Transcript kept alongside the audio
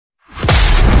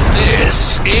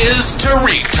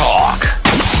Tariq Talk.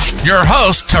 Your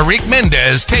host, Tariq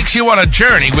Mendez, takes you on a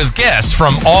journey with guests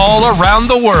from all around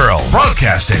the world.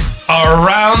 Broadcasting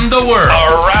around the world.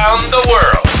 Around the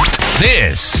world.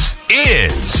 This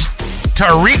is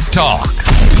Tariq Talk.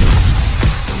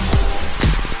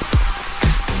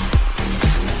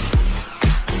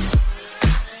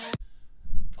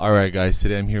 All right, guys.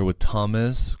 Today I'm here with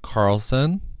Thomas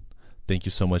Carlson. Thank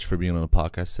you so much for being on the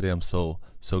podcast today. I'm so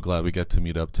glad we get to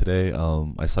meet up today.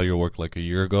 I saw your work like a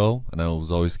year ago, and I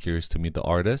was always curious to meet the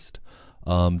artist.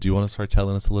 Do you want to start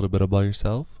telling us a little bit about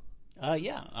yourself?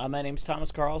 My name's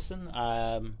Thomas Carlson.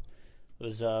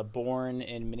 Was born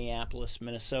in Minneapolis,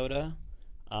 Minnesota.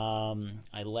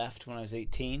 I left when I was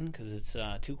 18 because it's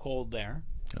too cold there.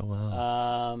 Oh,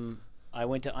 wow. I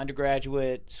went to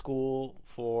undergraduate school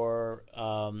for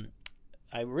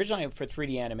originally for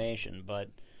 3D animation, but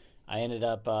I ended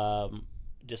up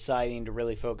deciding to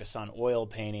really focus on oil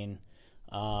painting,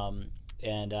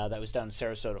 and that was down in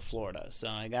Sarasota, Florida. So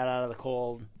I got out of the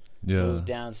cold, moved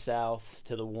down south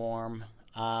to the warm,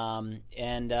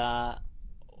 and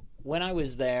when I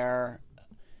was there,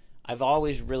 I've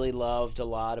always really loved a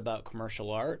lot about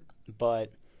commercial art,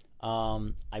 but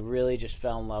I really just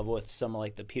fell in love with some of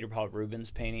like the Peter Paul Rubens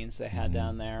paintings they had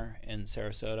down there in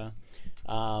Sarasota,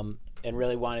 and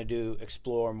really wanted to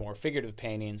explore more figurative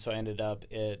painting. So I ended up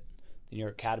at the New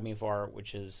York Academy of Art,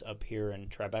 which is up here in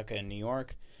Tribeca in New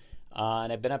York,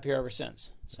 and I've been up here ever since.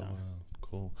 So.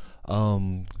 Cool.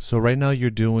 So right now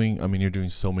you're doing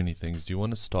so many things. Do you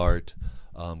want to start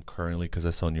currently, because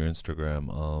I saw on your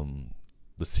Instagram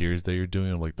the series that you're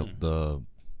doing, like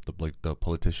the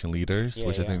politician leaders,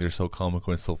 which I think they're so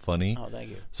comical and so funny. Oh,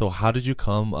 thank you. So how did you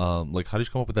come up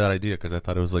with that idea? Because I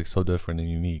thought it was like so different and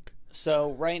unique.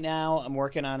 So right now I'm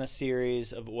working on a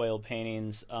series of oil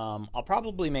paintings. I'll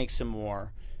probably make some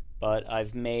more, but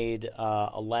I've made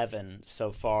 11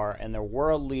 so far, and they're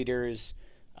world leaders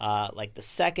like the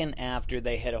second after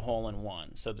they hit a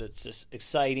hole-in-one. So it's this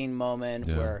exciting moment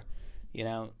where,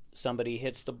 somebody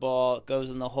hits the ball, it goes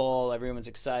in the hole, everyone's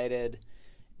excited.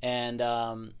 And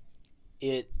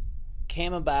it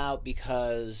came about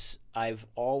because I've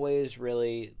always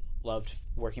really loved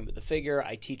working with the figure.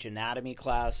 I teach anatomy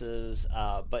classes,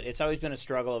 but it's always been a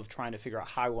struggle of trying to figure out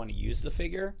how I want to use the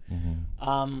figure.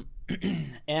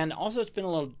 And also it's been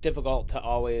a little difficult to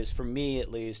always, for me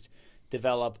at least,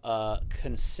 develop a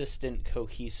consistent,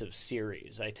 cohesive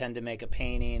series. I tend to make a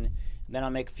painting, and then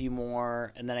I'll make a few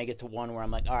more, and then I get to one where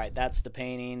I'm like, all right, that's the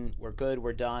painting. We're good.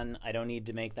 We're done. I don't need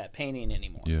to make that painting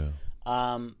anymore.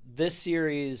 This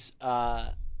series,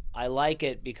 I like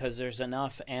it because there's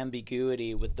enough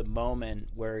ambiguity with the moment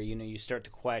where, you start to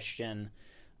question.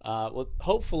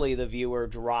 Hopefully the viewer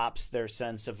drops their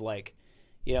sense of like,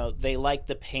 they like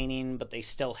the painting, but they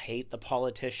still hate the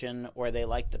politician, or they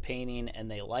like the painting and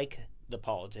they like the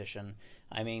politician.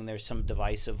 I mean, there's some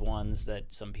divisive ones that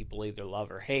some people either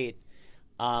love or hate.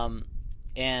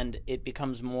 And it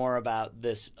becomes more about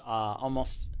this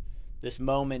almost this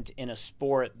moment in a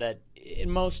sport that in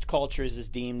most cultures is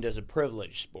deemed as a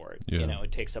privileged sport.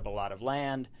 It takes up a lot of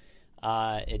land.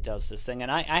 It does this thing. And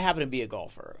I happen to be a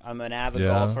golfer. I'm an avid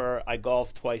golfer. I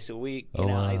golf twice a week.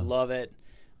 I love it.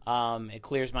 It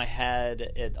clears my head.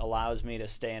 It allows me to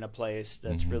stay in a place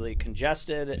that's really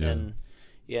congested and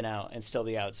still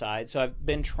be outside. So I've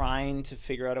been trying to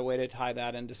figure out a way to tie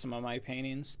that into some of my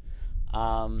paintings.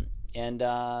 I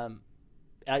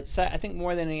think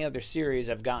more than any other series,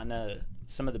 I've gotten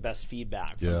some of the best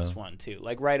feedback from this one too.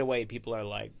 Like right away, people are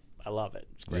like, "I love it.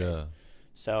 It's great."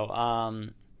 So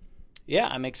I'm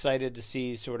excited to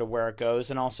see sort of where it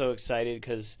goes, and also excited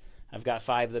because I've got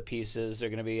 5 of the pieces. They're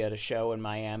going to be at a show in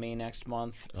Miami next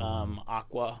month.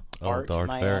 Aqua Art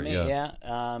Miami. Fair,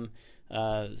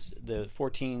 the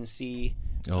 14C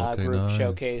group nice.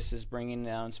 Showcase is bringing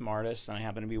down some artists, and I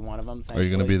happen to be one of them. Thankfully. Are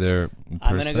you going to be there in person?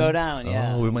 I'm going to go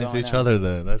down, we might see each other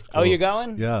then. That's cool. Oh, you're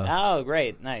going? Yeah. Oh,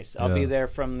 great. Nice. I'll be there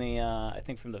from the, I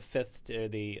think from the 5th to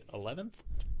the 11th.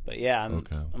 But yeah,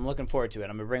 I'm looking forward to it.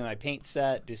 I'm going to bring my paint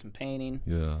set, do some painting.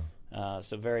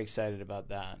 So very excited about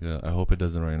that. I hope it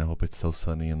doesn't rain. I hope it's so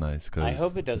sunny and nice. Cause I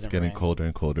hope it doesn't It's getting rain. colder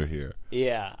and colder here.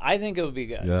 Yeah, I think it would be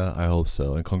good. Yeah, I hope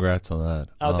so. And congrats on that.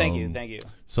 Oh, thank you.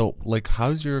 So, like,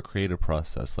 how's your creative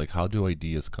process? Like, how do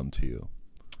ideas come to you?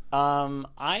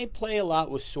 I play a lot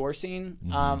with sourcing.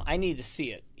 I need to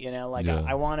see it.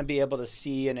 I want to be able to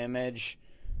see an image.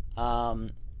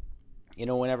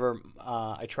 Whenever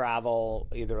I travel,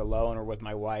 either alone or with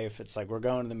my wife, it's like we're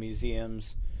going to the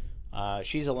museums.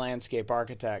 She's a landscape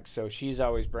architect, so she's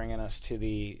always bringing us to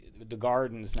the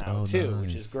gardens now too, nice.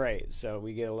 Which is great. So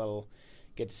we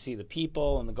get to see the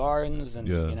people in the gardens,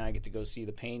 and I get to go see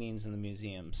the paintings in the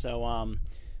museum. So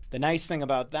the nice thing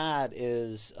about that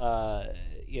is,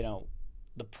 you know,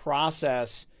 the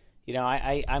process. You know,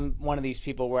 I'm one of these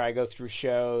people where I go through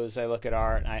shows, I look at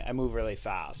art, and I move really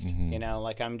fast. You know,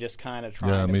 like I'm just kind of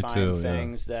trying to find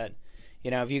things that, you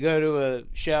know, if you go to a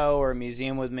show or a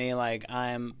museum with me, like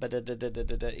I'm,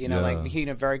 you know, like heating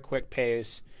a very quick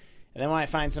pace. And then when I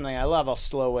find something I love, I'll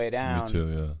slow way down. Me too,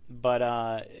 yeah.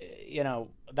 But, you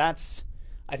know, that's,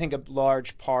 I think, a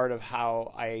large part of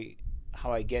how I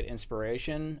get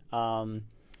inspiration.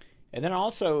 And then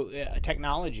also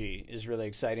technology is really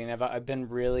exciting. I've been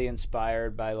really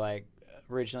inspired by, like,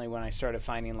 originally when I started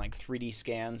finding like 3D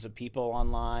scans of people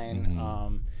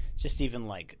online, just even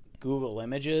like Google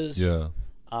Images. Yeah.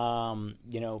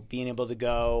 You know, being able to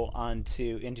go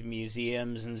into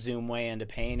museums and zoom way into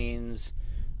paintings.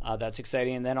 That's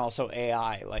exciting. And then also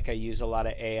AI. Like I use a lot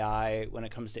of AI when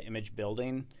it comes to image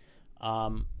building.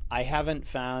 I haven't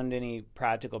found any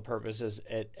practical purposes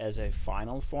as a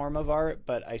final form of art,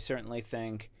 but I certainly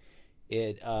think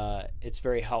it's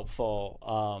very helpful.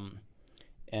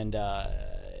 And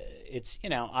it's, you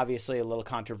know, obviously a little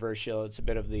controversial. It's a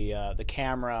bit of the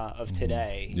camera of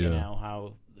today. You know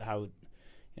how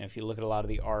you know, if you look at a lot of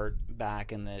the art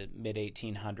back in the mid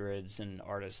 1800s and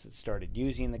artists that started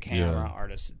using the camera,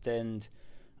 artists that didn't,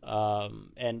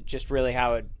 and just really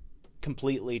how it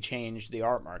completely changed the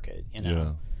art market. You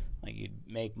know. Like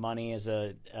you'd make money as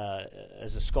a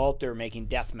sculptor making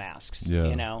death masks,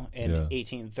 you know, in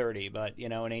 1830, but you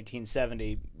know, in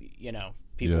 1870, you know,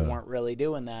 people weren't really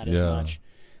doing that as much.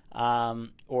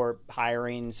 Or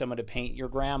hiring someone to paint your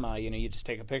grandma, you know, you just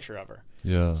take a picture of her.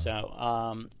 Yeah.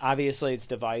 So obviously it's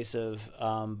divisive,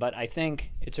 but I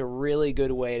think it's a really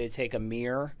good way to take a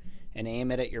mirror and aim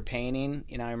it at your painting.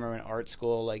 You know, I remember in art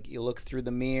school, like you look through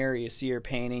the mirror, you see your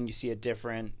painting, you see it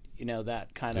different, you know,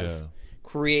 that kind of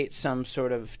create some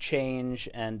sort of change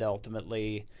and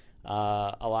ultimately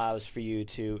allows for you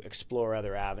to explore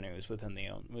other avenues within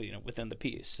the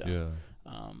piece. So,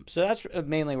 so that's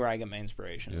mainly where I get my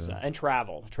inspiration. And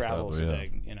travel is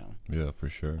big, you know. Yeah, for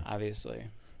sure. Obviously.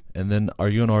 And then, are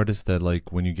you an artist that,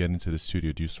 like, when you get into the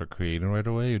studio, do you start creating right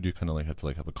away, or do you kind of like have to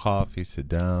like have a coffee, sit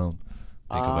down,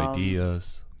 think of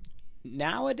ideas?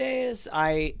 Nowadays,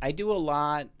 I do a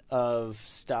lot of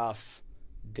stuff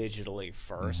digitally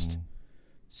first.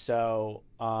 So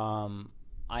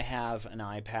I have an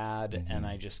iPad, and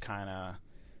I just kind of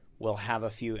will have a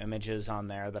few images on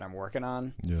there that I'm working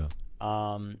on. Yeah.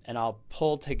 And I'll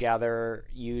pull together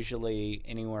usually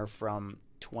anywhere from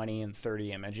 20 and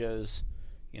 30 images,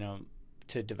 you know,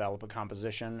 to develop a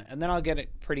composition. And then I'll get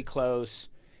it pretty close,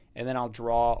 and then I'll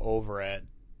draw over it.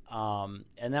 And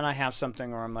then I have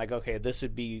something where I'm like, okay, this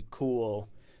would be cool.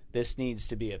 This needs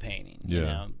to be a painting. You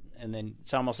know? And then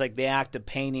it's almost like the act of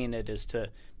painting it is to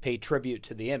pay tribute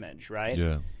to the image, right?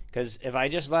 Yeah. Because if I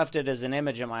just left it as an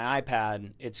image on my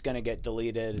iPad, it's going to get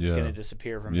deleted. It's going to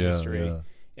disappear from history. Yeah.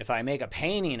 If I make a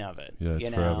painting of it, you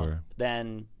know, forever.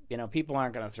 Then, you know, people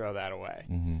aren't going to throw that away.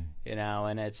 You know,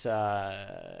 and it's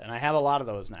and I have a lot of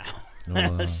those now.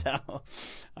 Oh, wow. So,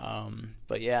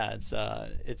 but yeah, it's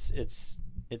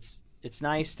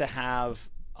nice to have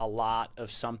a lot of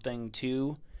something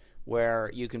too, where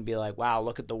you can be like, wow,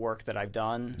 look at the work that I've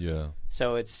done. Yeah.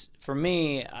 So it's, for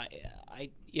me, I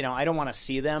you know, I don't want to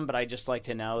see them, but I just like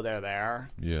to know they're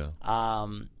there. Yeah.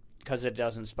 Because it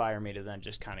does inspire me to then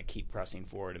just kind of keep pressing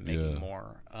forward and making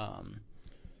more.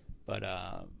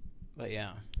 But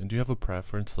yeah. And do you have a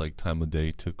preference, like time of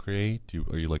day to create?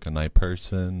 Are you like a night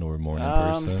person or morning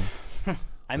person?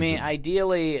 I mean,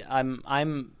 ideally,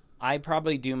 I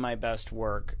probably do my best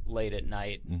work late at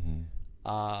night.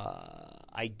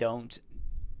 I don't,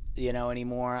 you know,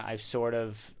 anymore. I've sort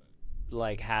of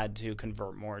like had to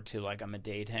convert more to like I'm a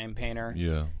daytime painter.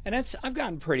 Yeah. And I've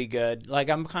gotten pretty good. Like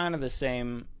I'm kind of the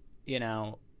same, you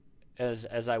know,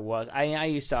 as I was. I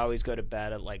used to always go to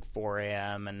bed at like 4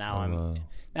 a.m. and now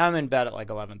I'm in bed at like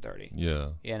 11:30. Yeah.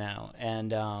 You know,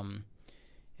 and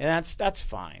that's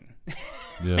fine.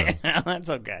 Yeah. You know, that's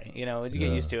okay. You know, you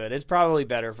get used to it. It's probably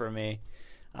better for me.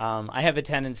 I have a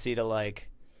tendency to like,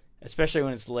 especially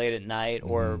when it's late at night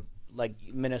or like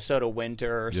Minnesota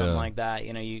winter or something like that,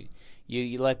 you know,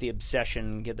 you let the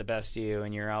obsession get the best of you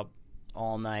and you're out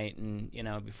all night and, you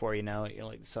know, before you know it, you're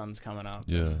like the sun's coming up.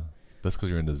 Yeah. That's because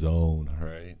you're in the zone,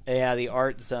 right? Yeah, the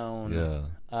art zone.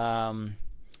 Yeah.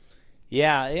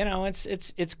 Yeah, you know,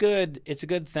 it's good. It's a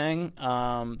good thing,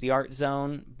 the art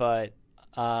zone, but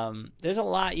there's a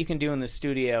lot you can do in the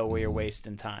studio where you're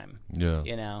wasting time. Yeah.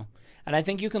 You know? And I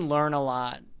think you can learn a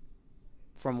lot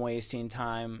from wasting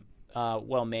time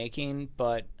while making,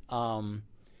 but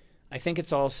I think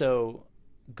it's also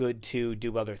good to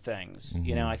do other things.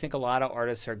 You know, I think a lot of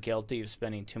artists are guilty of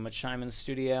spending too much time in the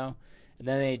studio, and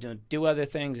then they don't do other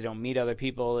things. They don't meet other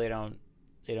people. They don't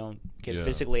get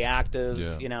physically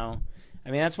active. You know,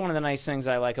 I mean, that's one of the nice things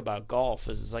I like about golf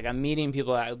is it's like I'm meeting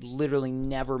people that I would literally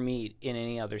never meet in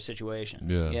any other situation.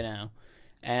 You know,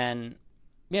 and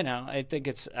you know, I think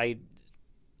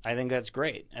I think that's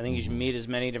great. I think you should meet as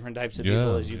many different types of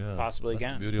people as you possibly That's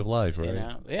can. the beauty of life, right? You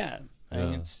know? I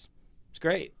think it's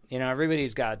great. You know,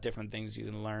 everybody's got different things you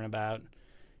can learn about.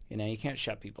 You know, you can't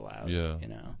shut people out. You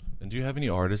know. And do you have any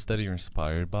artists that you're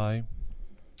inspired by?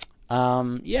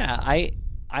 I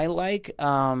like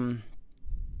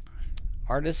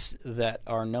artists that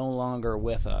are no longer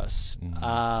with us.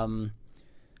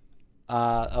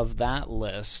 Of that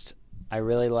list, I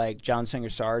really like John Singer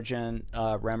Sargent,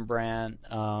 Rembrandt.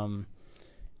 You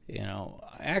know,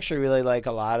 I actually really like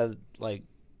a lot of, like,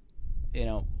 you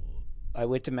know, I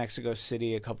went to Mexico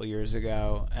City a couple years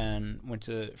ago and went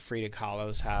to Frida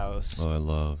Kahlo's house. Oh, I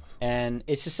love. And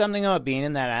it's just something about being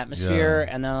in that atmosphere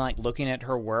and then, like, looking at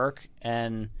her work.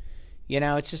 And, you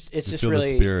know, it's just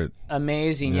really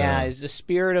amazing. It's the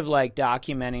spirit of, like,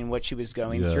 documenting what she was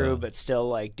going through, but still,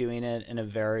 like, doing it in a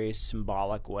very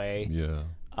symbolic way.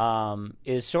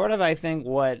 Is sort of, I think,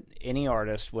 what any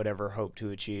artist would ever hope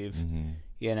to achieve.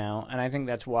 You know, and I think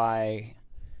that's why,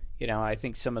 you know, I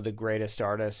think some of the greatest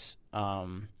artists,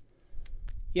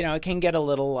 you know, it can get a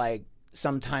little, like,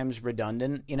 sometimes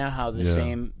redundant, you know, how the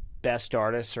same best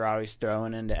artists are always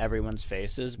thrown into everyone's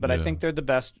faces. But I think they're the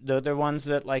best. They're the ones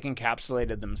that, like,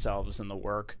 encapsulated themselves in the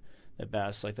work the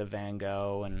best, like the Van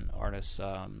Gogh and artists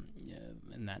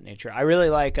in that nature. I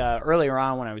really like, earlier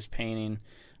on when I was painting,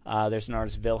 there's an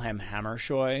artist, Wilhelm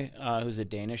Hammershøi, who's a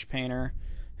Danish painter,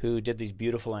 who did these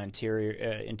beautiful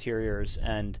interiors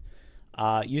and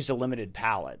used a limited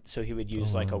palette. So he would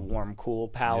use like a warm, cool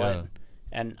palette.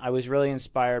 And I was really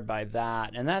inspired by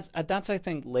that. And that's I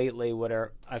think, lately what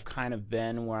I've kind of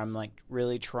been, where I'm, like,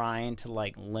 really trying to,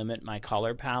 like, limit my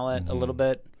color palette a little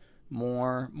bit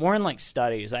more in, like,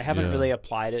 studies. I haven't really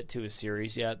applied it to a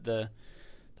series yet. The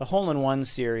Hole-in-One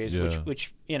series,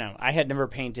 which, you know, I had never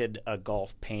painted a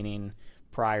golf painting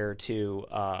prior to,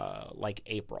 like,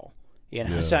 April. You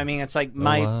know, so I mean, it's like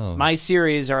my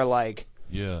series are like,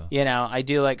 you know, I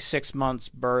do like 6 months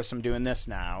bursts. I'm doing this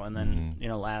now, and then you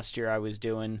know, last year I was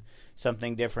doing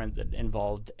something different that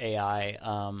involved AI,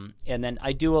 and then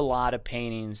I do a lot of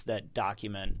paintings that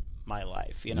document my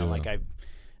life. You know, like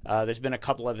there's been a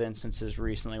couple of instances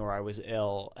recently where I was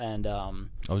ill, and I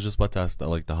was just about to ask that,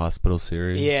 like the hospital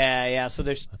series. So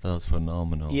there's, I thought it was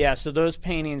phenomenal. So those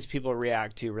paintings people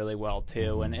react to really well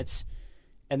too,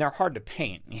 and they're hard to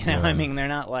paint, you know. I mean, they're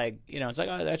not like, you know, it's like,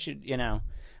 oh, that should, you know,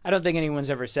 I don't think anyone's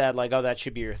ever said, like, oh, that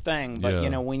should be your thing. But, you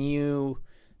know, when you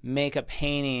make a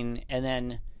painting and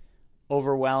then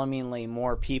overwhelmingly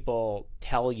more people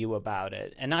tell you about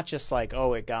it, and not just like,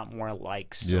 oh, it got more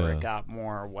likes or it got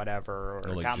more whatever,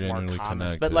 or like it got more comments,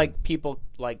 connected. But, like, people,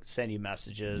 like, send you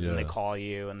messages and they call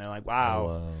you and they're like,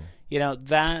 wow. You know,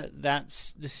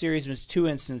 that's the series was 2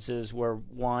 instances where,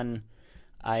 one,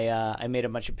 I made a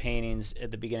bunch of paintings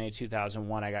at the beginning of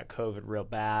 2001. I got COVID real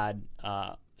bad,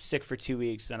 sick for 2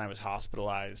 weeks. Then I was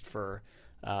hospitalized for,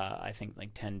 I think,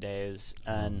 like 10 days.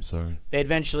 And they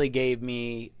eventually gave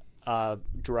me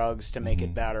drugs to make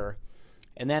it better.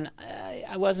 And then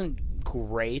I wasn't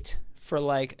great for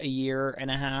like a year and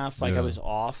a half. Like I was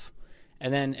off.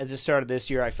 And then at the start of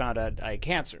this year, I found out I had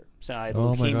cancer. So I had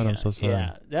leukemia. My God, I'm so sorry.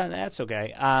 Yeah, that's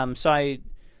okay. So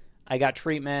I got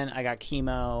treatment. I got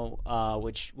chemo,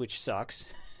 which sucks.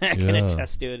 I can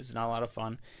attest to it. It's not a lot of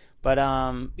fun, but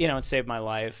you know, it saved my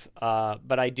life.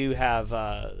 But I do have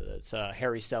it's a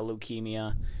hairy cell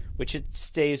leukemia, which it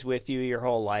stays with you your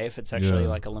whole life. It's actually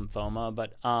like a lymphoma,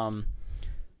 but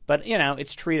you know,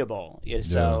 it's treatable.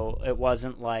 So it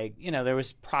wasn't like, you know, there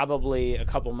was probably a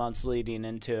couple months leading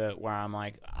into it where I'm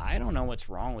like, I don't know what's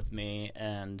wrong with me,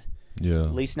 and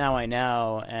at least now I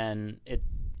know, and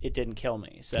it didn't kill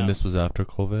me. So. And this was after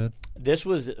COVID? This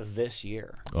was this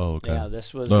year. Oh, okay. Yeah,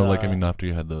 this was... No, like, I mean, after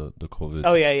you had the COVID.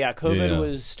 Oh, yeah. COVID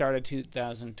was started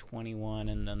 2021,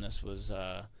 and then this was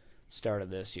started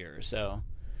this year. So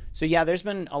yeah, there's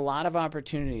been a lot of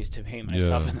opportunities to paint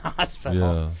myself in the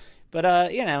hospital.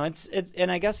 But, you know, it's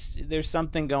and I guess there's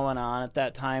something going on at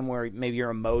that time where maybe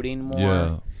you're emoting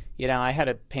more. You know, I had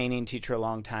a painting teacher a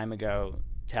long time ago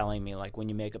telling me, like, when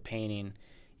you make a painting,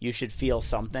 you should feel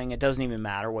something. It doesn't even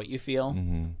matter what you feel,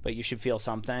 but you should feel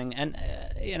something. And,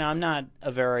 you know, I'm not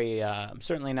a very, I'm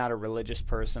certainly not a religious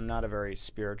person, not a very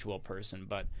spiritual person,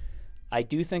 but I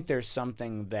do think there's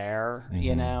something there,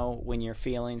 you know, when you're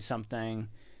feeling something.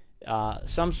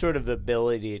 some sort of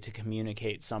ability to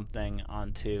communicate something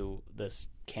onto this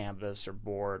canvas or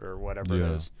board or whatever it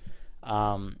is.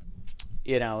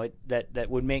 You know, that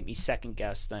would make me second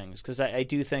guess things, because I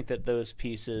do think that those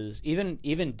pieces,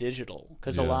 even digital,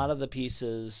 because a lot of the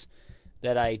pieces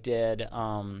that I did,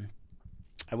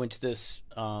 I went to this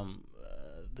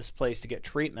place to get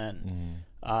treatment.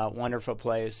 Wonderful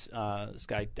place. This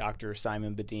guy, Dr.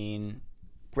 Simon Badine,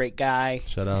 great guy.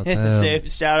 Shout out to him.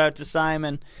 Shout out to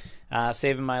Simon,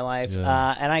 saving my life.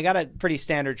 And I got a pretty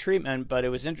standard treatment, but it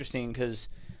was interesting because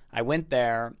I went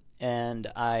there and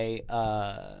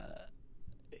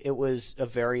it was a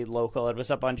very local. It was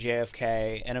up on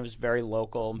JFK, and it was very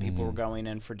local, and people were going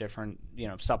in for different,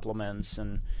 supplements,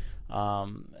 and so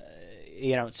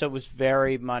it was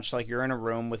very much like you're in a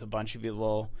room with a bunch of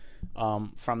people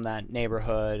from that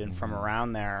neighborhood and from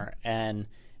around there, and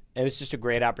it was just a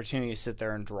great opportunity to sit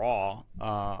there and draw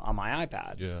on my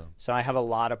iPad. Yeah. So I have a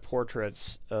lot of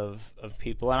portraits of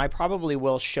people, and I probably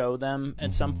will show them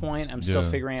at some point. I'm still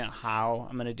figuring out how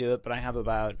I'm going to do it, but I have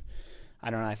about,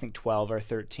 I don't know, I think 12 or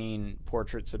 13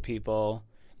 portraits of people.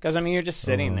 Because, I mean, you're just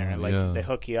sitting there. Like, they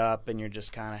hook you up, and you're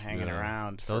just kind of hanging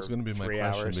around for 3 hours. That was going to be my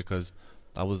question, because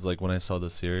I was, like, when I saw the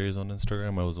series on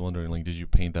Instagram, I was wondering, like, did you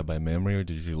paint that by memory, or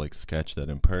did you, like, sketch that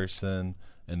in person,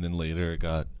 and then later it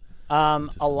got...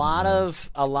 a lot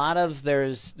of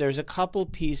there's a couple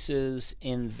pieces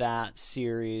in that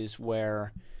series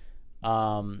where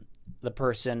the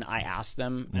person, I asked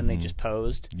them and they just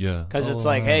posed. Yeah. Because it's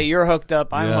like, hey, you're hooked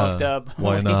up, I'm hooked up.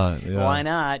 Why not? Yeah. Why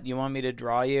not? You want me to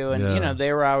draw you? And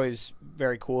they were always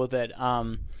very cool with it.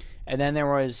 And then there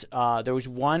was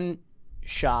one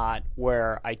shot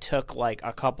where I took like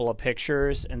a couple of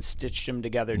pictures and stitched them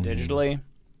together digitally,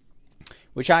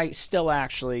 which I still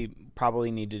actually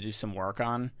probably need to do some work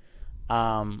on.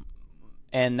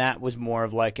 And that was more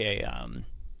of like a,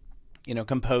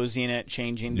 composing it,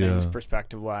 changing things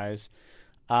perspective-wise.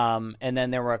 And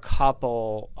then there were a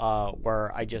couple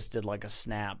where I just did like a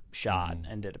snapshot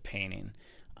and did a painting.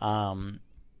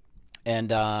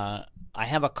 And I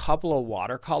have a couple of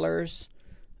watercolors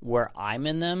where I'm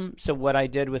in them. So what I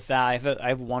did with that, I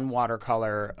have one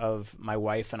watercolor of my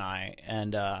wife and I,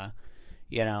 and,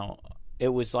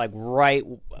 it was like right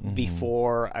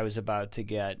before I was about to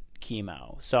get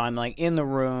chemo. So I'm like in the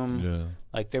room,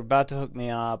 like they're about to hook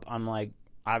me up. I'm like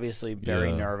obviously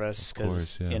very nervous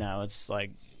because, it's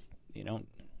like you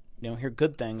don't hear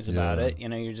good things about it.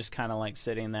 You're just kind of like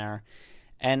sitting there.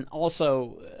 And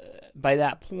also by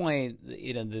that point,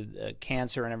 the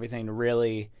cancer and everything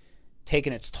really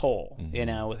taken its toll,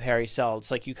 with hairy cell.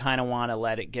 It's like you kind of want to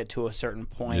let it get to a certain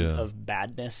point of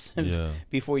badness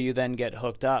before you then get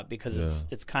hooked up, because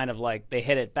it's kind of like they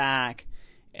hit it back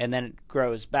and then it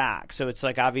grows back. So it's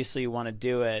like obviously you want to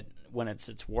do it when it's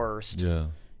its worst. So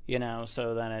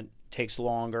then it takes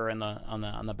longer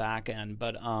on the back end.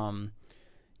 But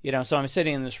so I'm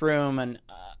sitting in this room and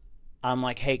I'm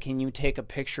like, hey, can you take a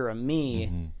picture of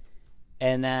me?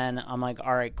 And then I'm like,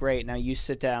 all right, great. Now you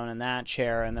sit down in that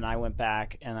chair. And then I went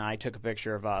back and I took a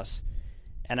picture of us.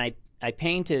 And I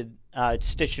painted,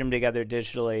 stitched them together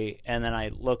digitally. And then I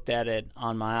looked at it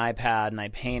on my iPad and I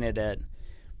painted it.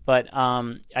 But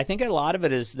I think a lot of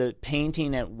it is the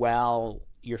painting it while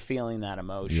you're feeling that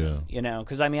emotion,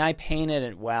 Because, I mean, I painted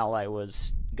it while I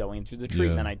was going through the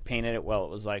treatment. I painted it while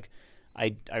it was like,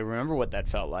 I remember what that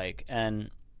felt like. And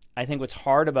I think what's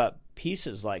hard about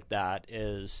pieces like that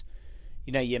is...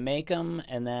 you make them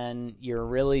and then you're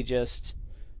really just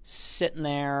sitting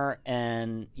there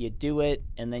and you do it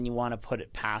and then you want to put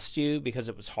it past you because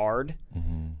it was hard.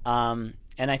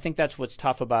 And I think that's what's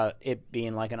tough about it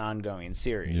being like an ongoing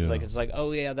series. Like it's like,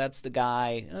 oh yeah, that's the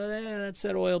guy. Oh yeah, that's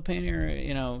that oil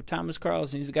painter. Thomas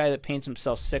Carlson. He's the guy that paints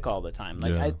himself sick all the time.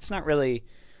 Like it's not really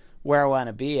where I want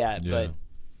to be at, but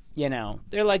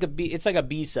they're like it's like a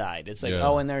B-side. It's like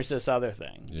oh, and there's this other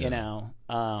thing.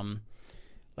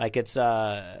 Like it's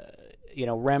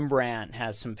Rembrandt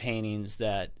has some paintings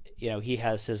that he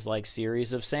has his like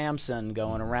series of Samson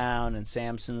going around, and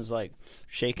Samson's like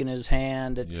shaking his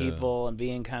hand at people and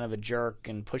being kind of a jerk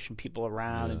and pushing people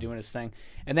around and doing his thing.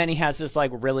 And then he has this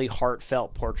like really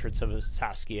heartfelt portraits of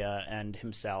Saskia and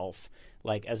himself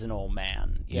like as an old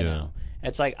man. You know,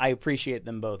 it's like I appreciate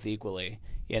them both equally.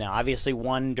 Obviously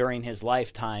one during his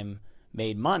lifetime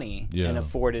made money and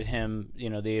afforded him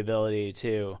the ability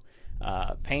to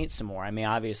paint some more. I mean,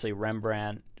 obviously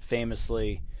Rembrandt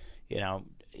famously,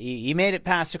 he made it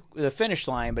past the finish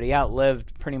line, but he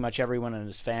outlived pretty much everyone in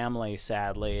his family,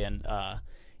 sadly, and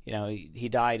he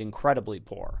died incredibly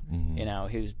poor.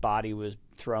 His body was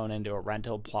thrown into a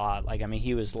rental plot. Like, I mean,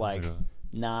 he was like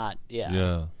not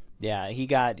Yeah, he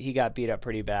got beat up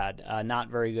pretty bad. Not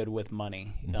very good with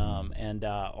money, and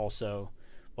also,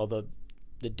 well, the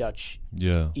Dutch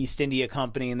East India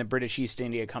Company and the British East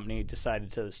India Company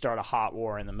decided to start a hot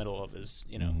war in the middle of his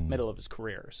middle of his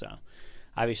career. So,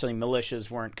 obviously,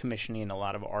 militias weren't commissioning a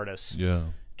lot of artists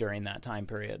during that time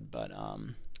period. But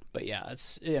yeah,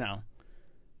 it's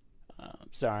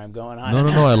sorry, I'm going on.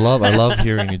 No. I love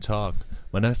hearing you talk.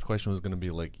 My next question was going to be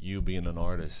like you being an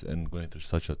artist and going through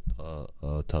such a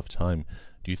tough time.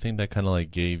 Do you think that kind of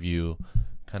like gave you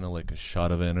kind of like a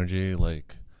shot of energy,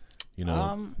 like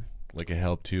like it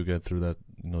helped you get through that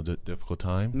difficult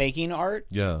time? Making art?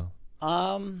 Yeah.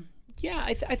 Yeah,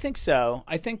 I think so.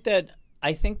 I think that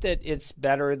it's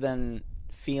better than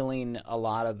feeling a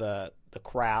lot of the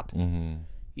crap.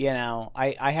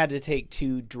 I had to take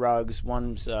 2 drugs.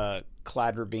 One's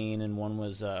cladribine and one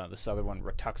was this other one,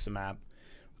 rituximab.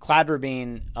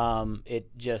 Cladribine, it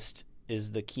just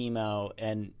is the chemo,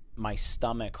 and my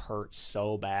stomach hurt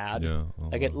so bad. Yeah.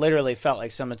 Like it literally felt like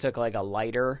someone took like a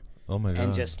lighter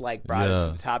and just like brought it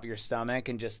to the top of your stomach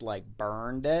and just like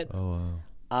burned it. Oh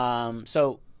wow.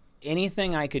 So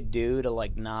anything I could do to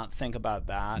like not think about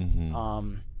that.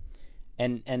 And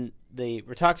the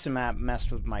rituximab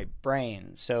messed with my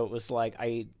brain, so it was like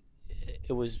my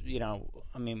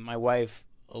wife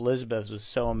Elizabeth was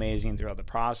so amazing throughout the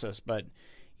process, but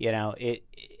it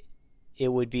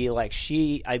would be like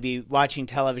I'd be watching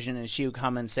television and she would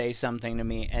come and say something to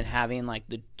me, and having like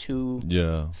the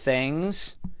 2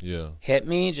 things hit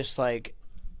me, just like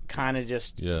kind of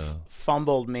just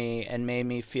fumbled me and made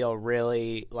me feel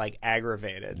really like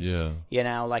aggravated.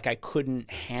 Like I couldn't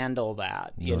handle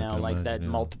that,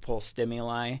 multiple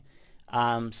stimuli.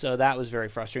 So that was very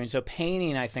frustrating. So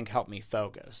painting, I think, helped me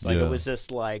focus. Like it was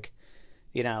just like,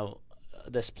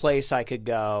 this place I could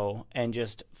go and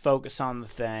just focus on the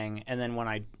thing, and then when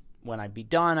I'd be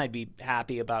done, I'd be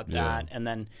happy about that, and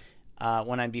then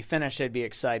when I'd be finished, I'd be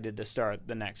excited to start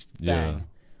the next thing.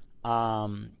 But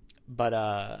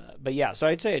yeah, so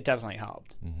I'd say it definitely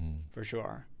helped for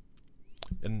sure.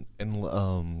 And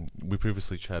we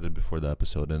previously chatted before the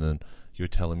episode, and then you were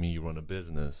telling me you run a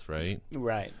business, right?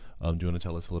 Right. Do you want to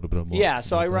tell us a little bit more? Yeah,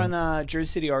 so I run Jersey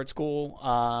City Art School.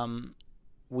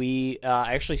 We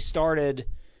actually started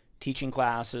teaching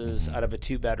classes out of a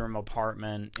 2-bedroom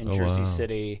apartment in Jersey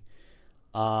City.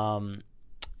 And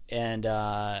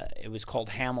it was called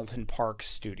Hamilton Park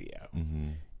Studio.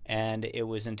 And it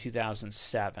was in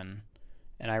 2007.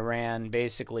 And I ran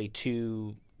basically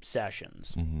 2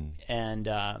 sessions. And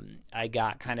I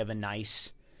got kind of a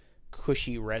nice,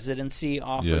 cushy residency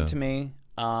offered to me.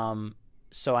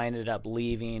 So I ended up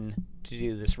leaving to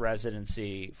do this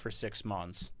residency for 6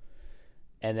 months.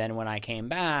 And then when I came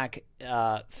back,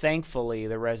 thankfully,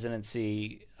 the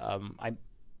residency, I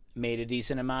made a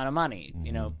decent amount of money,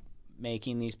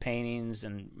 making these paintings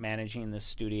and managing this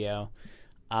studio.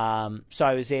 So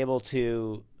I was able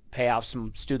to pay off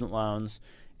some student loans,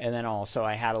 and then also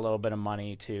I had a little bit of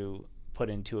money to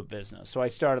put into a business. So I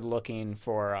started looking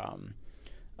for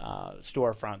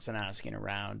storefronts and asking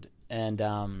around. And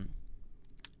a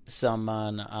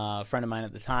friend of mine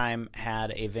at the time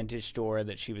had a vintage store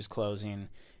that she was closing,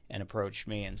 and approached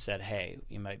me and said, "Hey,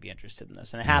 you might be interested in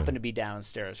this." And it happened to be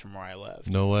downstairs from where I lived.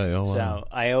 No way. Oh, wow. So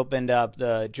I opened up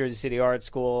the Jersey City Art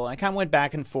School. I kind of went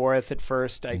back and forth at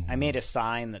first. I made a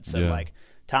sign that said like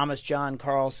Thomas John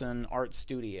Carlson Art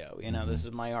Studio. This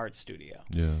is my art studio.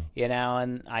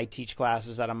 And I teach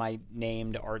classes out of my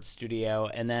named art studio.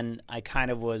 And then I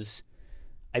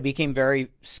became very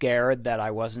scared that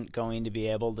I wasn't going to be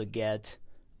able to get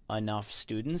enough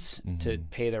students to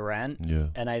pay the rent.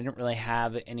 And I didn't really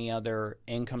have any other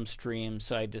income stream,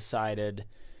 so I decided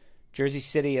Jersey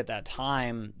City at that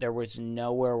time, there was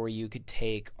nowhere where you could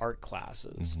take art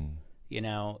classes,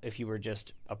 if you were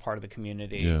just a part of the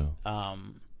community.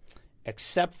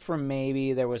 Except for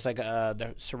maybe there was like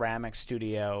the ceramic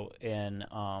studio in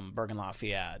Bergen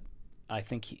Lafayette. I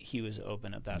think he was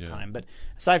open at that time. But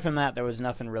aside from that, there was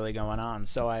nothing really going on.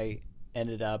 So I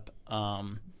ended up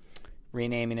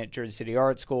renaming it Jersey City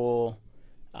Art School,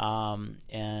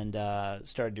 and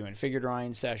started doing figure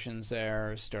drawing sessions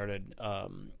there, started a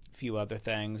few other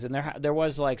things. And there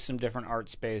was like some different art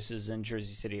spaces in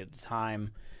Jersey City at the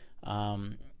time.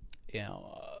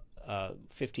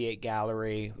 58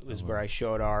 Gallery was where I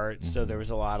showed art. So there was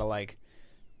a lot of like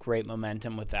great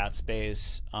momentum with that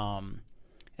space.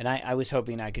 And I was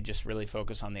hoping I could just really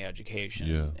focus on the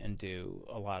education and do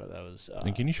a lot of those.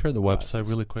 And can you share the website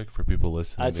really quick for people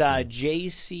listening? It's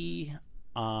JC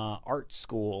Art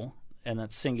School, and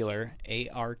that's singular,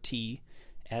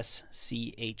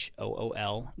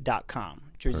 ARTSCHOOL.com.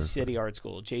 Jersey City Art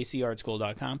School,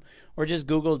 jcartschool.com, or just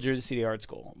Google Jersey City Art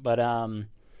School. But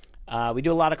we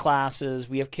do a lot of classes.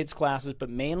 We have kids classes, but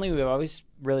mainly we've always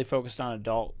really focused on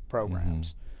adult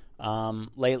programs.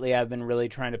 Lately, I've been really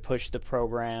trying to push the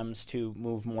programs to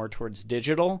move more towards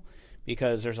digital,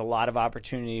 because there's a lot of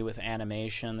opportunity with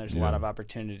animation. There's a lot of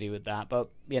opportunity with that. But,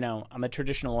 I'm a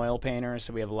traditional oil painter,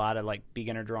 so we have a lot of like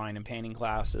beginner drawing and painting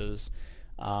classes,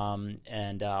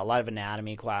 and a lot of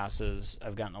anatomy classes.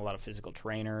 I've gotten a lot of physical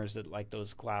trainers that like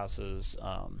those classes.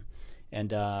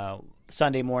 And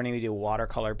Sunday morning we do a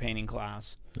watercolor painting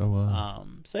class. Oh, wow.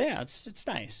 So yeah, it's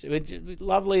nice. It's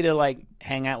lovely to like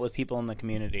hang out with people in the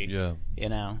community. Yeah.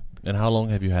 And how long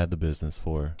have you had the business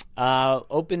for?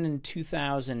 Opened in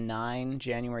 2009,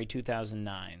 January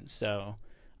 2009. So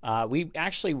we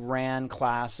actually ran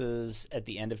classes at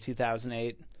the end of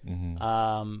 2008.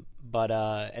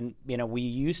 We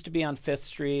used to be on 5th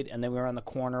Street, and then we were on the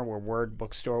corner where Word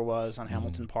Bookstore was on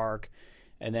Hamilton Park.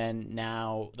 And then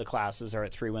now the classes are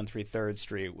at 313 3rd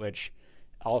Street, which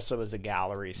also is a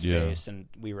gallery space, and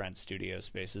we rent studio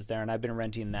spaces there. And I've been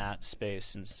renting that space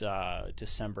since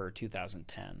December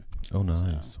 2010. Oh,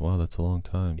 nice. Wow, that's a long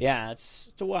time. Yeah,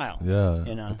 it's a while. Yeah,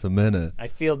 it's a minute. I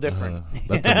feel different.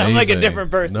 That's amazing. I'm like a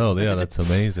different person. No, yeah, that's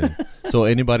amazing. So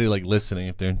anybody like listening,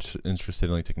 if they're interested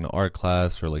in like taking an art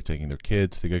class or like taking their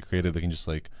kids to get creative, they can just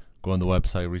like go on the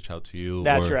website, reach out to you.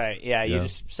 That's right. Yeah, you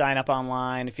just sign up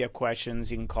online. If you have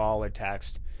questions, you can call or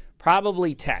text.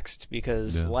 Probably text,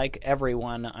 because like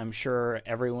everyone, I'm sure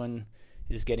everyone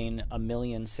is getting a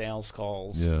million sales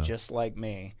calls just like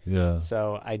me. Yeah.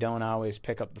 So I don't always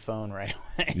pick up the phone right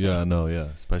away.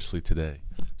 Especially today.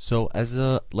 So as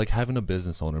having a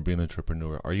business owner, being an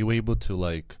entrepreneur, are you able to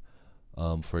like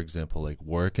for example, like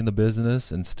work in the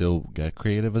business and still get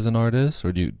creative as an artist,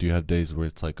 or do you have days where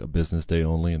it's like a business day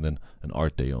only and then an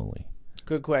art day only?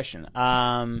 Good question.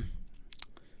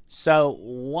 So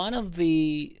one of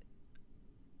the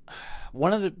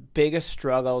biggest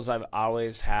struggles I've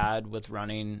always had with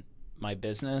running my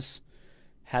business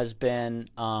has been,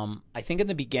 I think in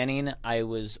the beginning I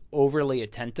was overly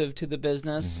attentive to the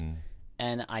business,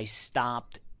 and I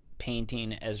stopped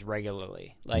painting as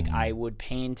regularly. Like I would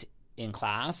paint in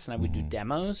class and I would do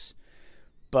demos,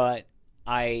 but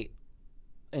I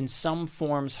in some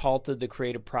forms halted the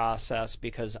creative process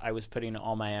because I was putting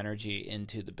all my energy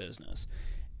into the business.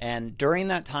 And during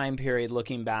that time period,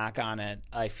 looking back on it,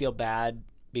 I feel bad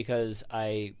because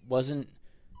I wasn't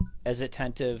as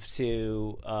attentive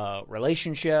to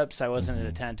relationships. I wasn't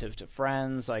attentive to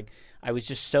friends. Like I was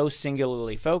just so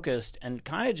singularly focused, and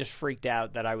kind of just freaked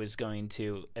out that I was going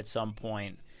to at some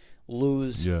point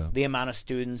lose the amount of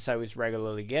students I was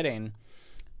regularly getting.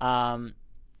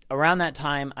 Around that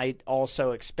time, I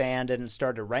also expanded and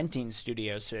started renting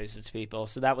studio spaces to people.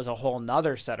 So that was a whole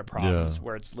nother set of problems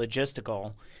where it's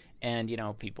logistical. And,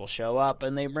 people show up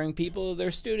and they bring people to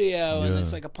their studio, and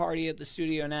it's like a party at the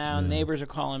studio now. And neighbors are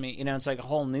calling me. It's like a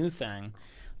whole new thing,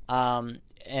 and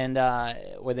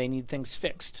where they need things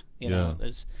fixed.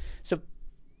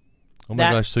 Oh my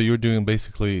gosh! So you were doing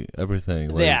basically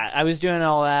everything. Like, I was doing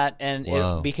all that, and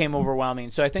it became overwhelming.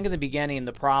 So I think in the beginning,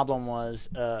 the problem was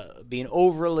being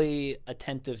overly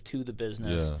attentive to the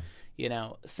business.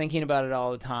 Thinking about it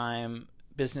all the time,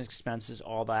 business expenses,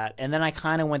 all that. And then I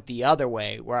kind of went the other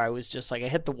way, where I was just like, I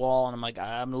hit the wall, and I'm like,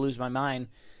 I'm gonna lose my mind.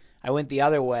 I went the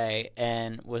other way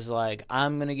and was like, I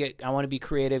want to be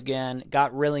creative again.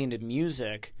 Got really into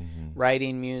music,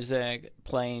 writing music,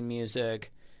 playing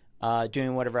music.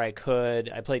 Doing whatever I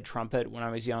could. I played trumpet when I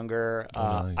was younger.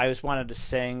 Nice. I just wanted to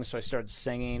sing, so I started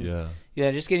singing.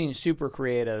 Just getting super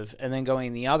creative, and then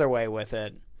going the other way with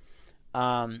it.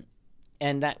 And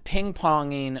that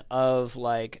ping-ponging of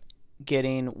like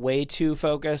getting way too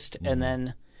focused and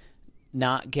then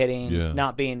not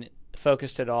being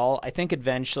focused at all, I think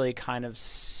eventually kind of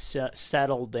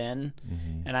settled in,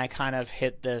 and I kind of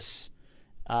hit this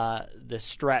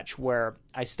stretch where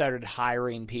I started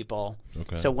hiring people.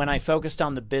 So when I focused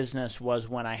on the business was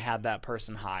when I had that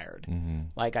person hired.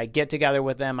 Like I get together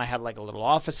with them. I had like a little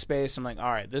office space. I'm like,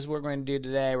 all right, this is what we're going to do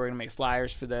today. We're going to make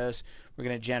flyers for this. We're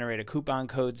going to generate a coupon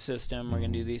code system. We're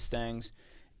going to do these things.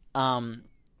 And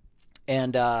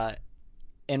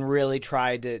really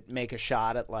tried to make a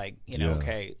shot at like,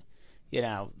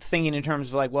 thinking in terms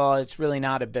of like, well, it's really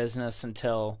not a business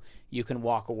until you can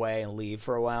walk away and leave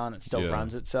for a while, and it still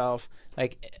runs itself.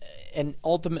 Like, and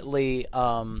ultimately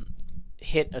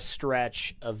hit a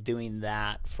stretch of doing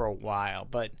that for a while.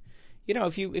 But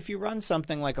if you run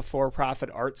something like a for-profit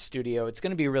art studio, it's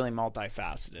going to be really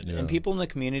multifaceted, and people in the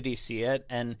community see it,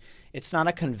 and it's not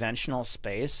a conventional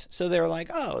space. So they're like,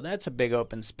 oh, that's a big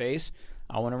open space.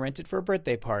 I want to rent it for a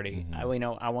birthday party. I want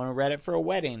to rent it for a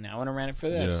wedding. I want to rent it for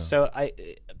this. Yeah. So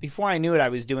before I knew it, I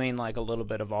was doing like a little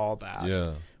bit of all that.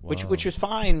 Yeah. Wow. Which was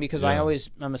fine because Yeah.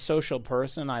 I'm a social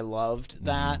person. I loved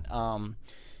that.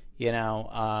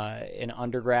 In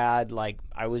undergrad, like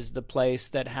I was the place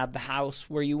that had the house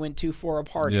where you went to for a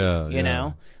party. Yeah, you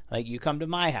know, like you come to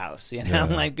my house. You know,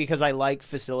 like because I like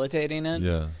facilitating it.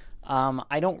 Yeah.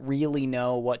 I don't really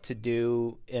know what to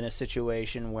do in a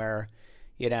situation where,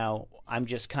 I'm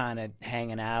just kind of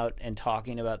hanging out and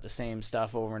talking about the same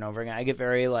stuff over and over again. I get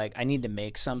very like, I need to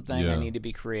make something. Yeah. I need to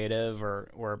be creative,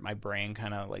 or my brain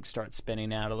kind of like starts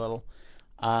spinning out a little.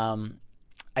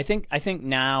 I think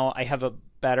now I have a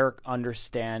better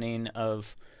understanding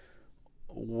of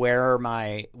where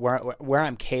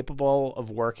I'm capable of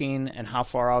working and how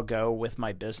far I'll go with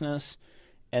my business,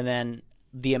 and then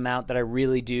the amount that I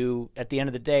really do at the end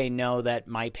of the day know that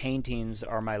my paintings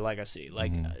are my legacy.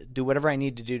 Like do whatever I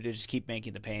need to do to just keep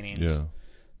making the paintings. Yeah.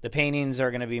 The paintings are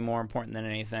going to be more important than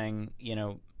anything.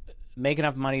 Make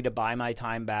enough money to buy my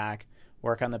time back,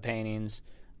 work on the paintings,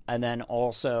 and then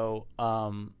also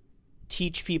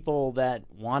teach people that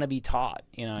want to be taught.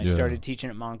 I started teaching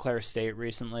at Montclair State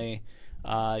recently,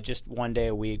 just 1 day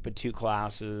a week, but 2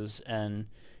 classes, and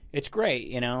it's great.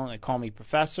 They call me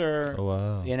professor. Oh,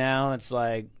 wow. It's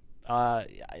like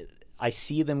I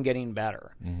see them getting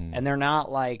better, and they're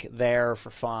not like there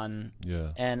for fun.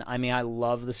 Yeah. And I mean, I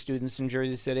love the students in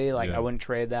Jersey City. Like I wouldn't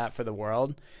trade that for the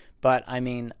world. But I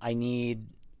mean, I need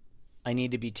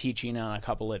to be teaching on a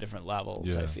couple of different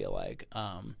levels. I feel like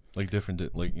like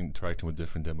interacting with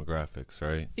different demographics,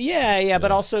 right? Yeah,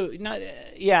 but also not.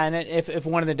 Yeah, and if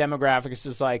one of the demographics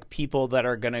is like people that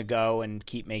are gonna go and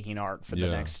keep making art for the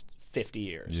next 50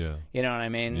 years. Yeah, you know what I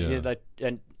mean? Yeah.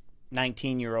 A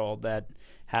 19-year-old that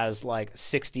has like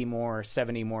 60 more,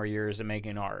 70 more years of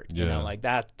making art. You know, like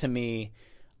that to me,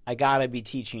 I gotta be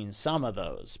teaching some of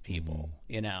those people.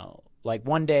 Like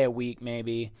 1 day a week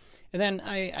maybe, and then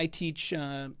I teach.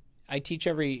 I teach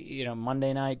every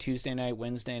Monday night, Tuesday night,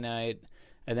 Wednesday night,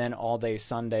 and then all day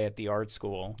Sunday at the art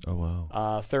school. Oh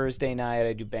wow! Thursday night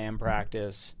I do band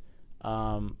practice.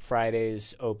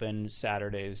 Fridays open,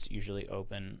 Saturdays usually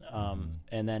open,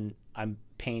 and then I'm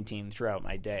painting throughout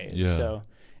my days. Yeah. So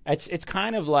it's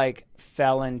kind of like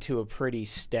fell into a pretty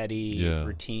steady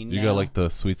routine. You got like the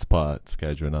sweet spot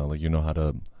schedule now. Like you know how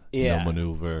to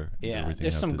maneuver. Yeah,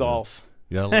 there's some golf.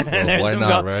 Yeah, why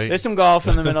not, right? There's some golf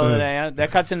in the middle of the day.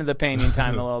 That cuts into the painting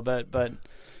time a little bit, but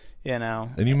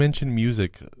And you mentioned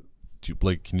music.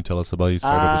 Can you tell us about you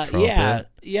started with trumpet?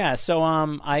 Yeah. So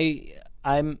I'm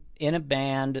in a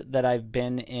band that I've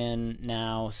been in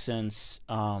now since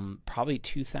probably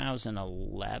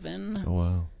 2011. Oh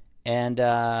wow! And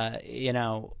I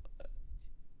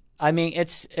mean,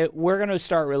 we're gonna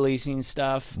start releasing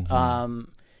stuff.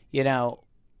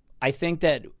 I think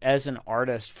that as an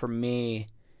artist, for me,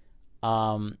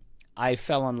 I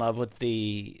fell in love with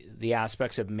the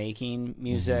aspects of making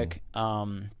music,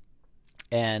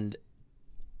 and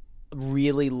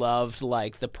really loved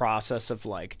like the process of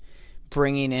like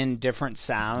bringing in different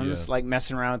sounds, like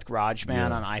messing around with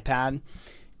GarageBand on iPad.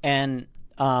 And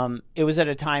it was at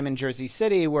a time in Jersey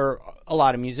City where a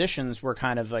lot of musicians were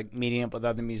kind of like meeting up with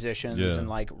other musicians and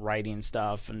like writing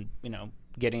stuff and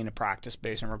getting a practice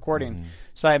space and recording.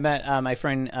 So I met my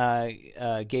friend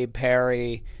Gabe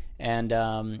Perry and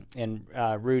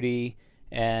Rudy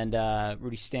and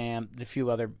Rudy Stamp, a few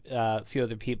other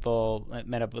people. I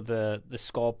met up with the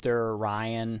sculptor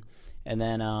Ryan, and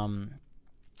then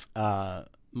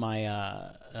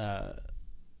my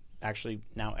actually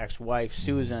now ex-wife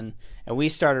Susan, and we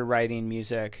started writing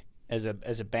music as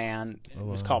a band. It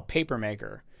was called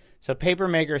Papermaker. So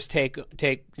Papermaker's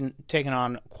taken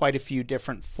on quite a few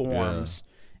different forms,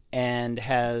 and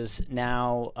has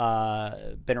now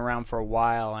been around for a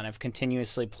while. And I've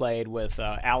continuously played with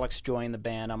Alex joined the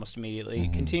band almost immediately.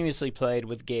 Continuously played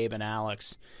with Gabe and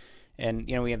Alex, and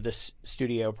we have this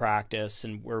studio practice,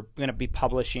 and we're going to be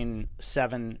publishing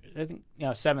 7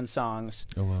 songs.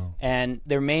 Oh wow! And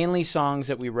they're mainly songs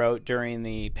that we wrote during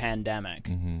the pandemic,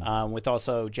 with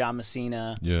also John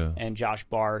Messina and Josh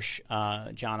Barsh,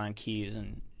 John on keys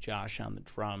and Josh on the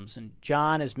drums, and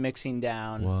John is mixing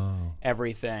down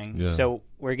everything. So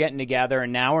we're getting together,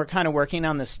 and now we're kind of working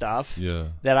on the stuff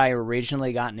that I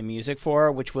originally got into music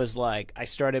for, which was like I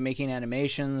started making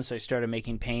animations, I started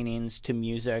making paintings to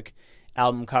music,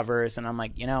 album covers, and I'm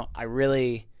like, I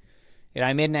really,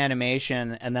 I made an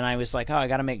animation, and then I was like, oh, I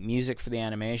got to make music for the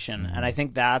animation, and I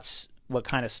think that's what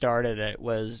kind of started it.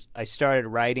 Was I started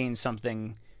writing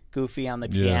something goofy on the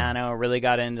piano, really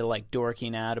got into like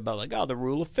dorking out about like, oh, the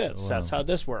rule of fifths, that's how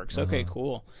this works. Okay,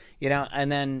 cool. And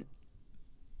then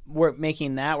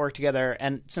making that work together.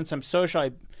 And since I'm social,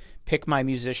 I pick my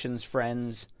musicians'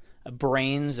 friends'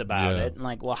 brains about it, and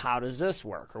like, well, how does this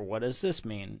work, or what does this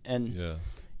mean? And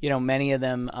many of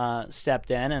them stepped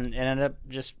in and ended up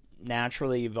just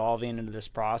naturally evolving into this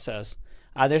process.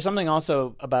 There's something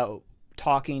also about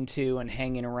talking to and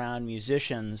hanging around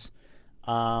musicians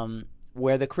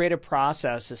where the creative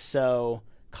process is so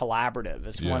collaborative.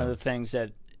 It's one of the things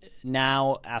that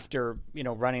now, after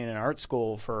running an art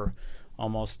school for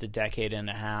almost a decade and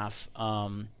a half,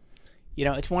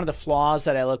 it's one of the flaws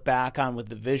that I look back on with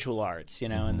the visual arts,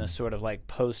 in the sort of like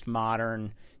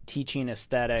postmodern teaching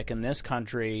aesthetic in this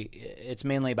country. It's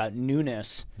mainly about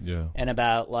newness and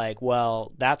about like,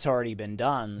 well, that's already been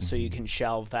done, so you can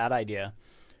shelve that idea.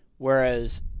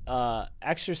 Whereas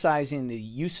exercising the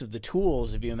use of the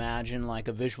tools, if you imagine like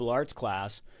a visual arts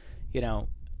class,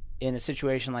 in a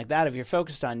situation like that, if you're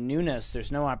focused on newness,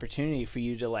 there's no opportunity for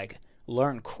you to like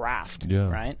learn craft,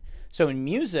 right? So in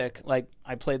music, like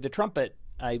I played the trumpet.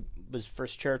 I was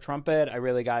first chair trumpet. I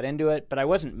really got into it, but I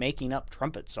wasn't making up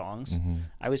trumpet songs.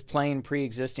 I was playing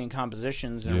pre-existing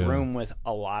compositions in a room with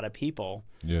a lot of people,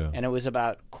 and it was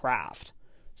about craft.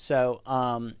 So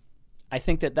I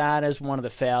think that is one of the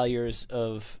failures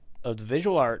of the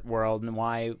visual art world, and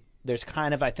why there's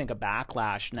kind of, I think, a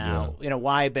backlash now.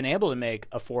 Why I've been able to make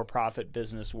a for-profit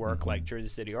business work like Jersey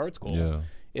City Art School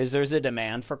is there's a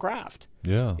demand for craft.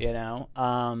 And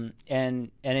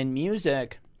in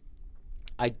music,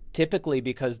 I typically,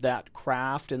 because that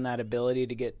craft and that ability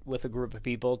to get with a group of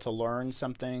people to learn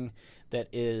something that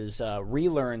is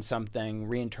relearn something,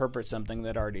 reinterpret something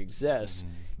that already exists,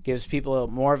 gives people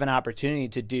more of an opportunity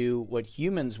to do what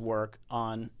humans work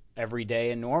on every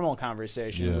day in normal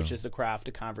conversation, which is the craft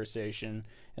of conversation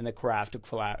and the craft of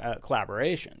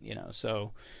collaboration.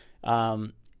 So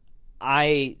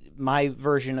my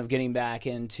version of getting back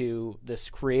into this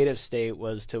creative state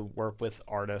was to work with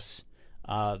artists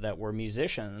that were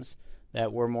musicians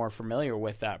that were more familiar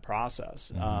with that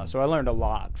process. So I learned a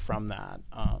lot from that.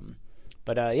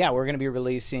 But we're going to be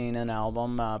releasing an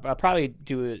album. I'll probably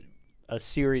do a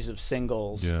series of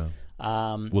singles.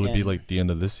 Will it be like the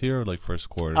end of this year or like first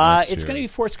quarter? It's going to be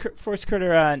first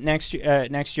quarter next year.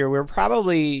 Next year, we were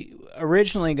probably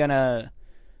originally going to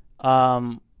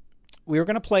we were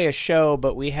going to play a show,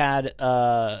 but we had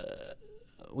a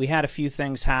few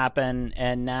things happen,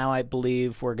 and now I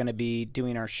believe we're going to be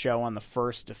doing our show on the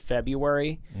 1st of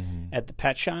February at the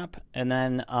Pet Shop, and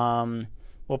then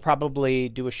we'll probably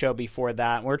do a show before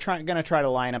that. We're going to try to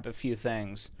line up a few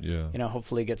things.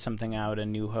 Hopefully get something out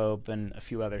in New Hope and a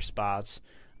few other spots.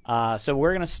 So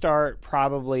we're going to start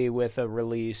probably with a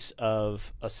release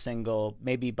of a single,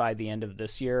 maybe by the end of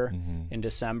this year in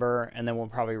December, and then we'll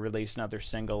probably release another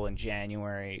single in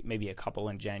January, maybe a couple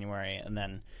in January, and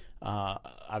then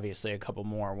obviously a couple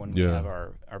more when we have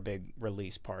our big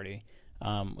release party,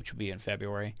 which will be in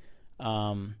February.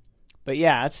 But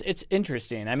yeah, it's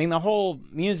interesting. I mean, the whole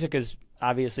music has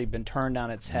obviously been turned on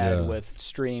its head with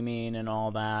streaming and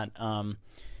all that.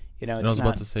 It's and I was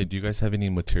about to say, do you guys have any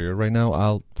material right now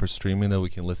out for streaming that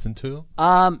we can listen to?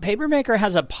 Papermaker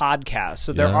has a podcast,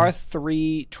 so there are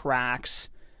 3 tracks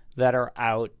that are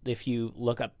out. If you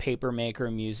look up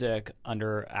Papermaker Music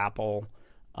under Apple,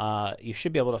 you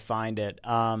should be able to find it.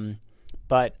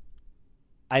 But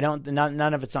I don't.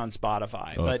 None of it's on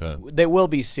Spotify, but they will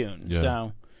be soon.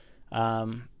 So.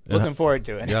 Looking forward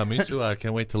to it. Yeah, me too. I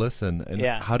can't wait to listen. And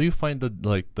how do you find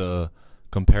the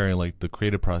comparing like the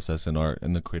creative process in art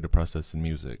and the creative process in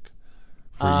music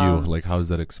for you? Like, how's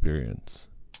that experience?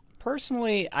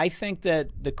 Personally, I think that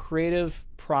the creative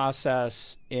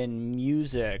process in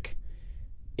music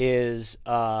is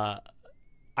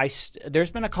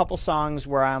there's been a couple songs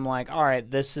where I'm like, all right,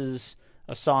 this is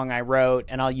a song I wrote,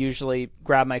 and I'll usually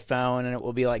grab my phone and it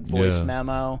will be like voice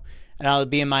memo. And I'll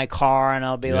be in my car, and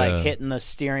I'll be like hitting the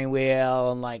steering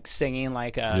wheel and like singing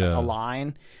like a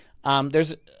line.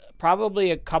 There's probably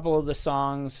a couple of the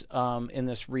songs in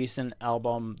this recent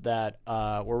album that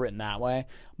were written that way.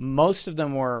 Most of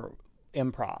them were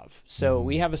improv. So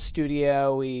we have a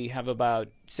studio. We have about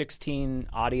 16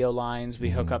 audio lines. We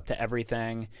hook up to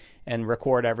everything and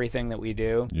record everything that we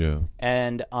do.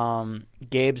 And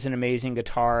Gabe's an amazing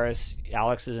guitarist.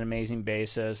 Alex is an amazing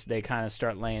bassist. They kind of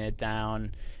start laying it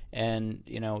down. And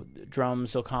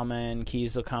drums will come in,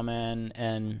 keys will come in,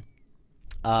 and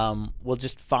we'll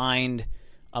just find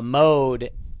a mode,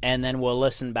 and then we'll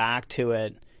listen back to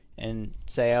it and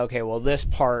say, okay, well, this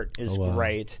part is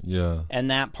great,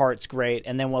 and that part's great,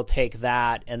 and then we'll take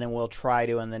that, and then we'll try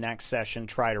to, in the next session,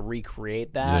 try to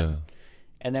recreate that.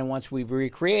 And then once we've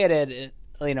recreated it,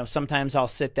 sometimes I'll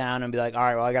sit down and be like, all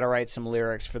right, well, I got to write some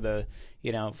lyrics for the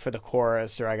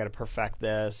chorus, or I got to perfect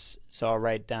this. So I'll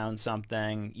write down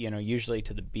something, usually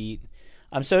to the beat.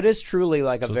 So it is truly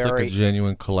like so a it's very like a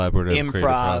genuine collaborative improv creative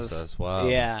process. Wow.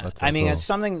 Yeah. That's so I mean, cool. it's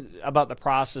something about the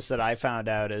process that I found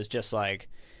out is just like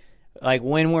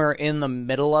when we're in the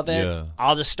middle of it, Yeah.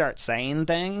 I'll just start saying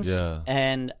things. Yeah.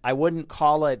 And I wouldn't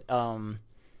call it,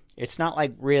 it's not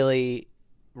like really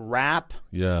rap.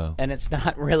 Yeah. And it's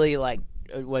not really like,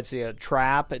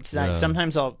 trap. It's not, Yeah.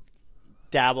 sometimes I'll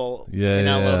dabble, Yeah,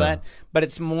 a little yeah. bit, but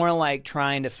it's more like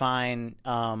trying to find,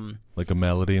 like a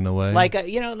melody in a way. like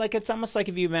it's almost like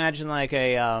if you imagine like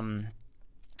a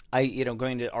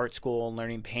going to art school and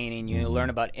learning painting, you learn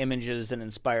about images and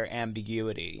inspire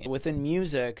ambiguity. Within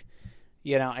music,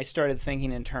 I started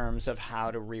thinking in terms of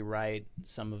how to rewrite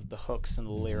some of the hooks and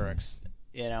the lyrics,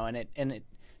 and it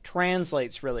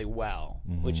translates really well,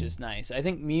 which is nice. I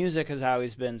think music has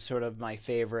always been sort of my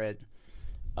favorite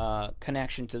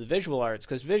connection to the visual arts,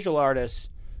 because visual artists,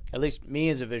 at least me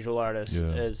as a visual artist,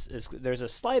 is there's a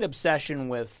slight obsession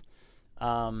with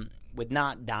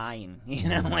not dying,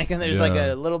 like there's like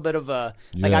a little bit of a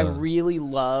like I really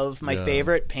love my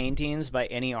favorite paintings by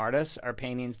any artist are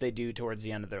paintings they do towards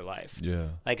the end of their life. Yeah.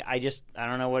 Like I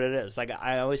don't know what it is. Like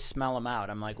I always smell them out.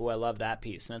 I'm like, oh, I love that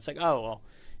piece, and it's like, oh well,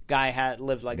 guy had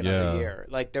lived like another year.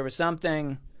 Like there was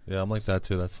something. Yeah, I'm like that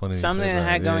too. That's funny. Something you say that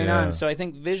had going yeah. on. So I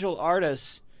think visual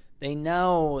artists, they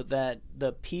know that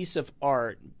the piece of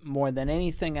art, more than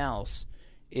anything else,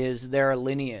 is their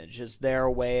lineage, is their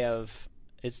way of,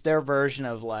 it's their version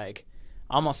of like,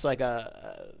 almost like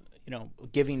a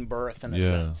giving birth in a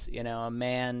sense. A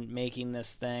man making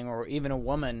this thing, or even a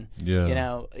woman.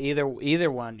 Yeah.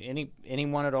 Either one,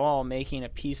 anyone at all making a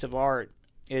piece of art.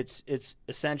 It's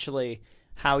essentially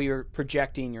how you're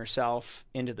projecting yourself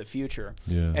into the future.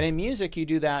 Yeah. And in music, you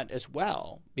do that as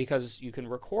well, because you can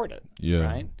record it, Yeah.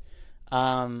 right?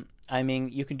 I mean,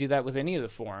 you can do that with any of the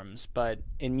forms, but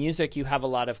in music, you have a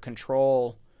lot of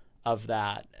control of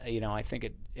that. I think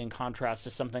in contrast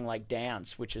to something like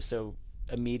dance, which is so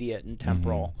immediate and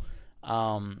temporal.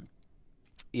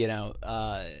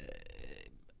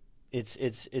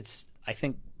 It's I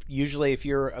think usually if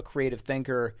you're a creative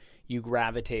thinker, you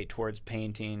gravitate towards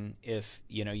painting if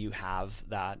you have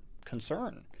that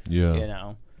concern.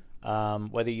 Yeah.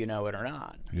 Whether you know it or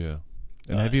not. Yeah.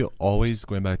 And have you always,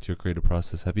 going back to your creative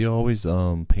process, have you always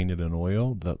painted in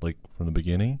oil, that like from the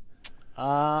beginning?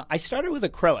 I started with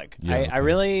acrylic. Yeah, I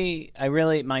really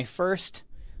my first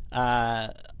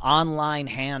online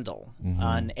handle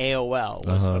on AOL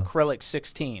was acrylic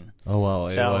 16. Oh wow,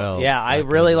 So AOL. yeah, I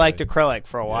really liked acrylic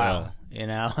for a while. It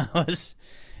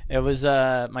was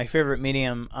my favorite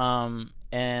medium.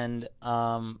 And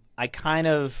I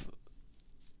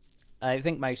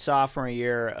think my sophomore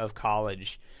year of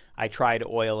college, I tried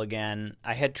oil again.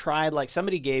 I had tried, like,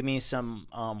 somebody gave me some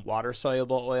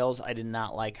water-soluble oils. I did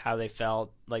not like how they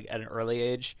felt, like, at an early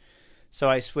age. So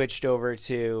I switched over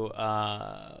to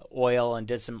oil and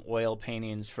did some oil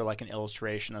paintings for, like, an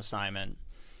illustration assignment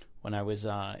when I was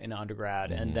in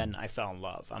undergrad. And then I fell in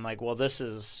love. I'm like, well, this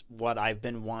is what I've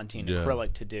been wanting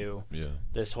acrylic to do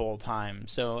this whole time.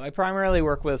 So I primarily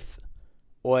work with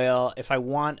oil. If I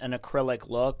want an acrylic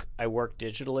look, I work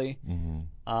digitally.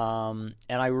 And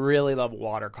I really love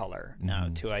watercolor now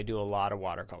too. I do a lot of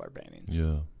watercolor paintings.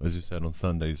 Yeah, as you said, on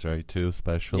Sundays, right? Too,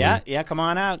 especially. Yeah. Come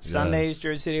on out, Sundays,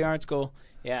 Jersey City Art School.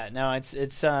 Yeah, no, it's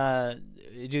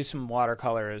you do some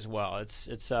watercolor as well.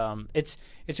 It's a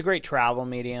great travel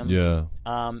medium. Yeah.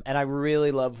 And I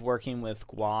really love working with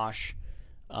gouache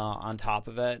on top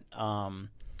of it.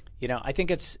 I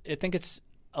think it's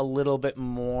a little bit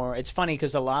more. It's funny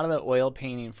because a lot of the oil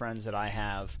painting friends that I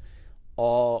have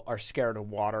all are scared of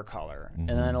watercolor, and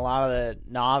then a lot of the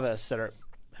novice that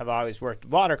have always worked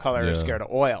with watercolor are scared of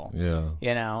oil. Yeah,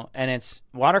 and it's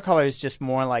watercolor is just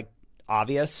more like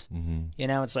obvious.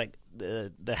 It's like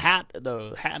the hat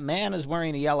man is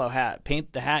wearing a yellow hat.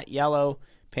 Paint the hat yellow.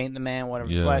 Paint the man whatever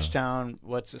flesh tone.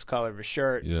 What's his color of his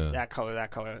shirt? That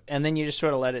color, and then you just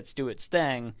sort of let it do its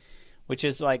thing, which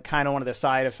is like kind of one of the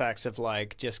side effects of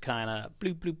like just kind of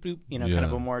bloop, bloop, bloop, kind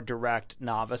of a more direct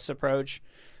novice approach.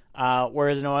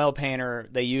 Whereas an oil painter,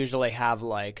 they usually have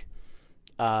like,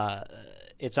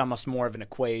 it's almost more of an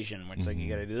equation, where it's like you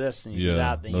got to do this and you do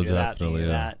that, then you do that, then you do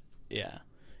that. Yeah.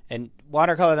 And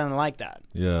watercolor doesn't like that.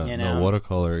 Yeah. No,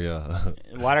 watercolor,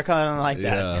 Watercolor doesn't like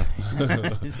that. Yeah.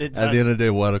 At the end of the day,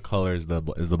 watercolor is the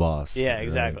boss. Yeah,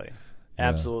 exactly. Right?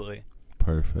 Absolutely.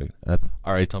 Perfect.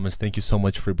 All right, Thomas, thank you so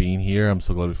much for being here. I'm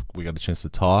so glad we got a chance to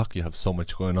talk. You have so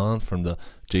much going on, from the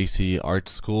JC Art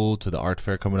School to the art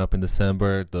fair coming up in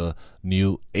December, the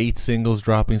new 8 singles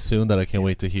dropping soon that I can't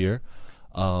wait to hear.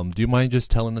 Do you mind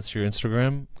just telling us your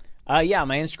Instagram? Yeah,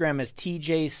 my Instagram is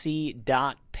tjc.paints.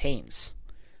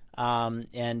 And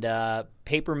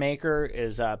Papermaker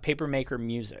is Papermaker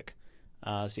Music.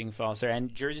 So you can follow us there.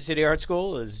 And Jersey City Art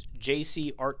School is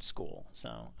JC Art School.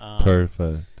 So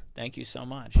Perfect. Thank you so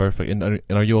much. Perfect. And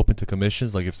are you open to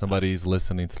commissions? Like if somebody's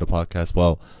listening to the podcast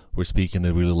while we're speaking,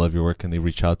 they really love your work, and they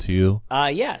reach out to you?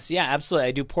 Yes. Yeah, absolutely.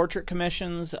 I do portrait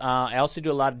commissions. I also do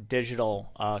a lot of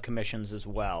digital commissions as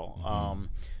well. Mm-hmm.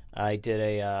 I did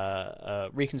a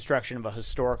reconstruction of a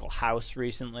historical house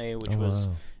recently, which was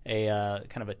a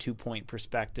kind of a 2-point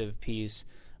perspective piece.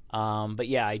 But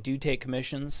yeah, I do take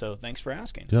commissions, so thanks for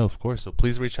asking. Yeah, of course. So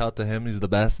please reach out to him. He's the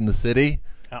best in the city.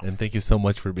 Oh. And thank you so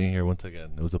much for being here once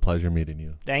again. It was a pleasure meeting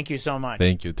you. Thank you so much.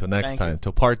 Thank you. Till next time.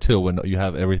 Till part 2 when you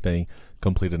have everything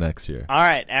completed next year. All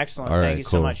right. Excellent. All right, thank you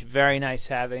so much. Very nice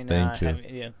having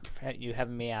you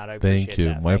having me out. I appreciate Thank you.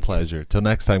 that. My pleasure. Till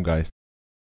next time, guys.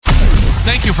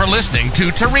 Thank you for listening to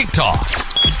Tariq Talk.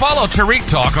 Follow Tariq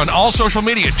Talk on all social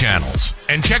media channels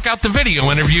and check out the video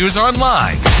interviews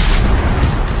online.